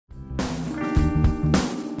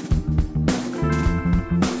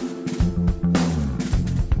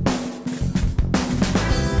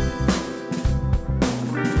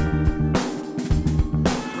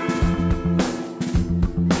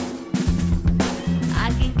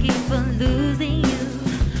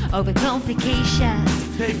over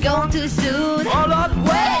complications. They've Gone too soon. All on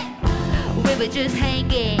Wait, we were just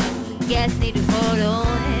hanging. Guess need to hold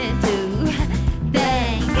on to.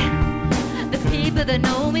 Dang, the people that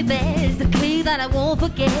know me best, the key that I won't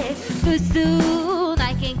forget. Too soon,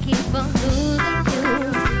 I can keep on losing you.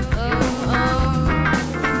 Oh, oh.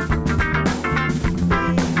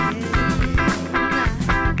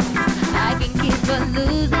 I can keep on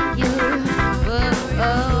losing you. Oh,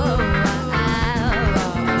 oh,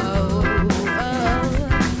 oh,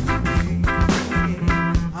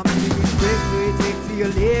 I'm feeling quick, so it takes to your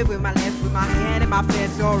lip. With my left, with my hand and my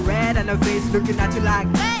face all red, and her face looking at you like,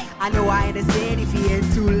 hey! I know I understand if he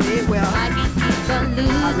ain't too late. Well, I can keep on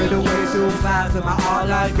losing. I read away so fast, and my heart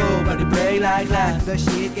like go, but it break like that. The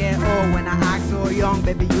shit get old when I act so young,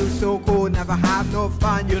 baby you so cool, never have no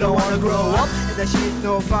fun. You don't wanna grow up, and the shit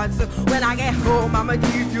no fun. So when I get home, I'ma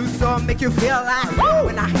give you some, make you feel like woo!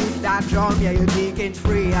 When I hit that drum, yeah you're thinking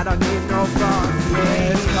free. I don't need no fun.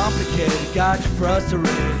 Yeah, it's complicated, got you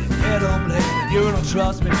frustrated. Get home late, you don't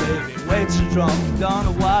trust me, baby. Way too drunk, you don't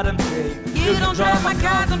know what I'm saying. You don't drive my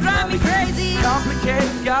car, don't drive me crazy.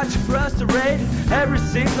 Complicated, got you frustrated. Every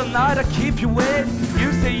single night I keep you waiting.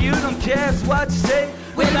 You say you don't care, it's what you say.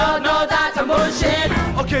 We don't know that's a bullshit.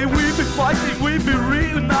 Okay, we be fighting, we be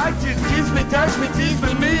reunited. Kiss me, touch me, tease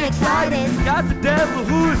me, me excited. Got the devil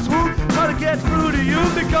who is who, trying to get through to you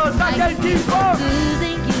because I can't keep on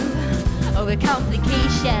losing you over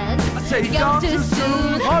complications. I say gone too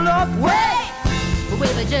soon. Hold up, wait. We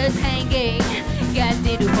were just hanging. Guys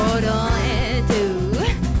need to hold on to.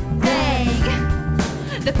 Dang,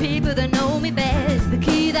 the people that know me best, the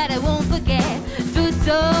key that I won't forget.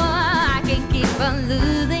 So I can keep on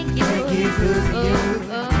losing you. Can't keep losing you.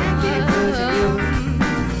 Can't keep losing you.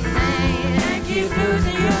 Can't keep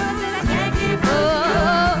losing you. I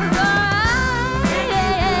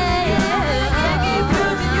can't keep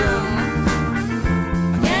losing you.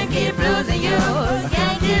 Can't keep losing you.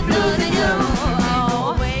 Can't keep losing you.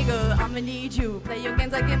 Oh, wait, girl, I'ma need you. Play your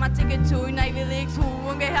games, I get my ticket to Navy League 2.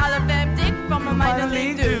 Won't get hella fam dick from a minor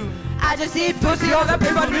league dude. I just eat pussy, all the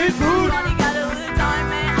people need food. Only got a little time,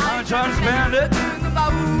 man. I'm trying to spend it.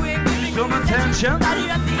 Some attention. I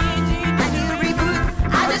need a reboot.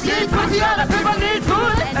 I just eat pussy, all the people need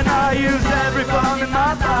food. And I use every bone in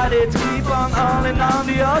my body to keep on holding on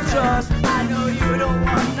to your trust. I know you don't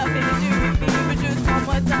want nothing to do with me, but just one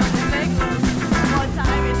more time to make love. One more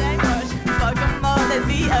time it ain't rush. Fuck them all, let's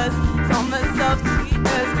be us. Some of us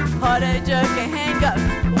sweetness, hard as jerk and hang up.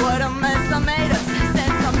 What a mess I made us.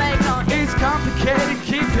 It's complicated,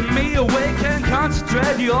 keeping me awake and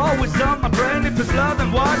concentrate. You're always on my brain. If it's love,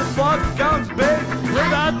 then why the fuck comes big?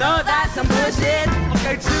 Without no, that's some bullshit.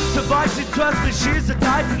 Okay, since survive, she trust me, she's a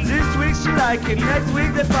titan. This week she like it, next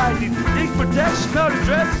week they fighting. Think protection, no, the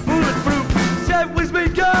dress is bulletproof. Say it with me,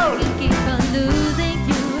 girl. We keep on losing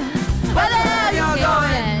you. Where the hell you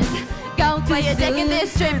going? Go to where you taking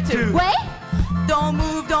this trip to? Wait. Don't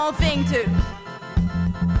move, don't think to.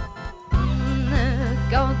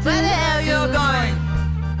 Where the hell you going?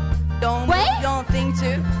 Don't wait. Move, don't think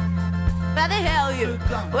to. Where the hell you?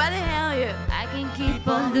 Where the hell you? I can keep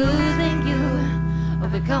on losing you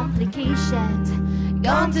over complications.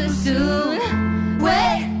 Gone too soon.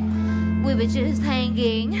 Wait, we were just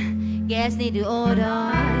hanging. Guess need to order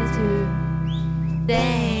to.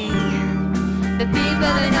 Dang, the people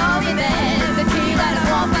that know me best, the key that I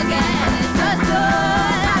won't forget. Just so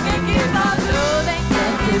I can keep on losing.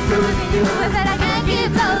 Can't keep losing you. I said I can't keep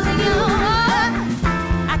losing.